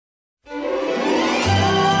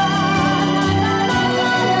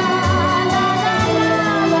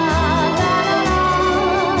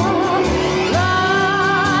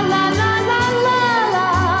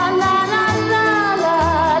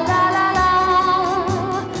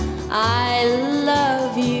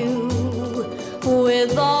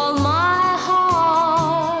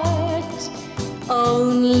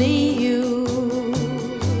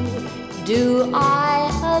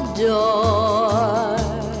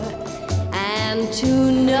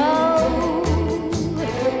to know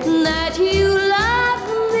that you love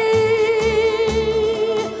me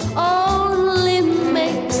only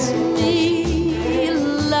makes me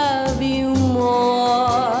love you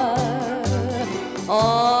more.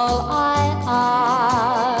 All I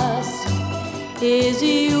ask is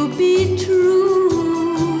you be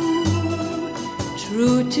true,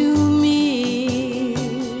 true to me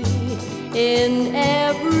in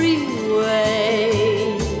every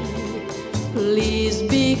way. Please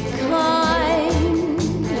be kind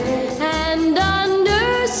and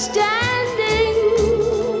understanding.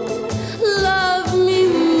 Love me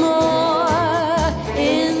more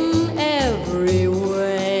in every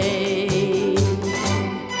way.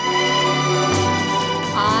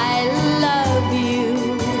 I love you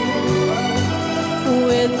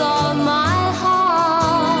with all my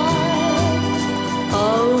heart.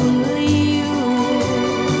 Only you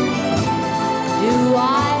do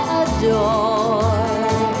I adore.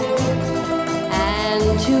 And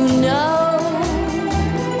to know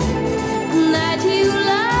that you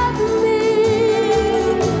love me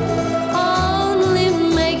only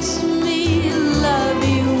makes me love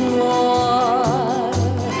you more.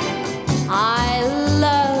 I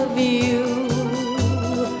love you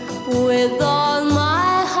with all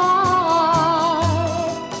my heart,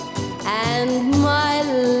 and my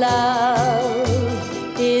love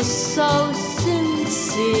is so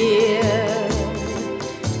sincere.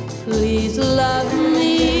 Please love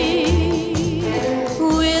me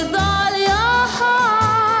with all your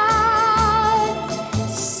heart.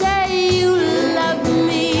 Say you love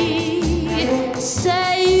me,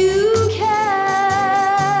 say you care.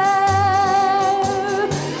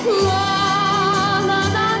 La la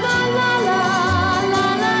la la la la la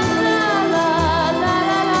la la la la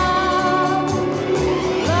la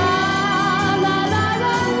la la la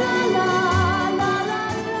la la.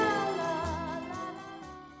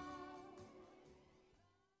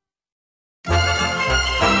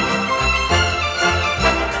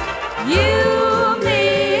 You, me,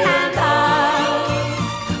 and us,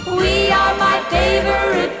 we are my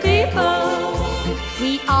favorite people.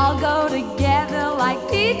 We all go together like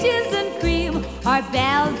peaches and cream, or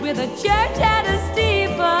bells with a church and a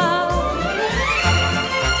steeple.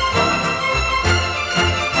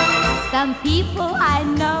 Some people I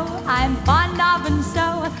know I'm fond of, and so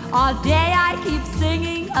all day I keep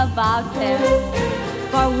singing about them.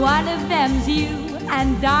 For one of them's you,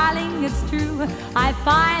 and darling, it's true, I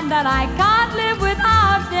find that I can't live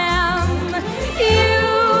without them.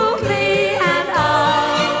 You, me, and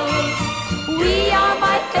us, we are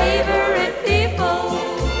my favorite people.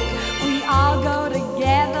 We all go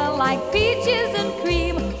together like peaches and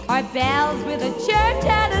cream, or bells with a church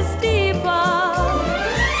and a steeple.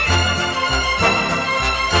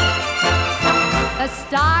 The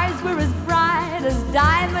stars were as bright as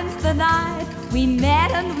diamonds the night we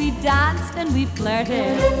met, and we danced and we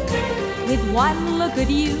flirted. With one look at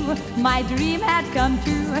you, my dream had come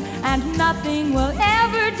true, and nothing will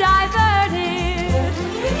ever divert it.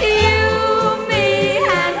 You, me,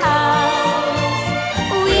 and us,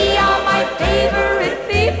 we are my favorite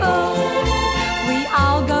people. We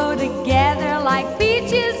all go together like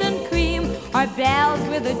peaches and cream, or bells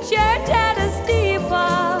with a church and a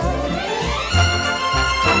steeple.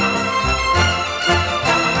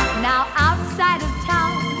 Now outside of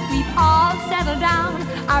town, we've all settled down.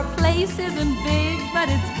 Our place isn't big, but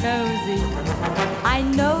it's cozy. I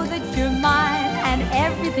know that you're mine, and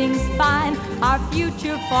everything's fine. Our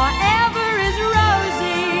future forever is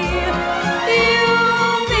rosy. You,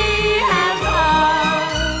 me, and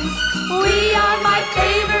us, we are my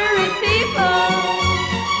favorite people.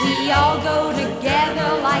 We all go together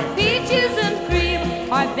like peaches and cream,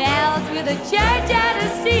 or bells with a church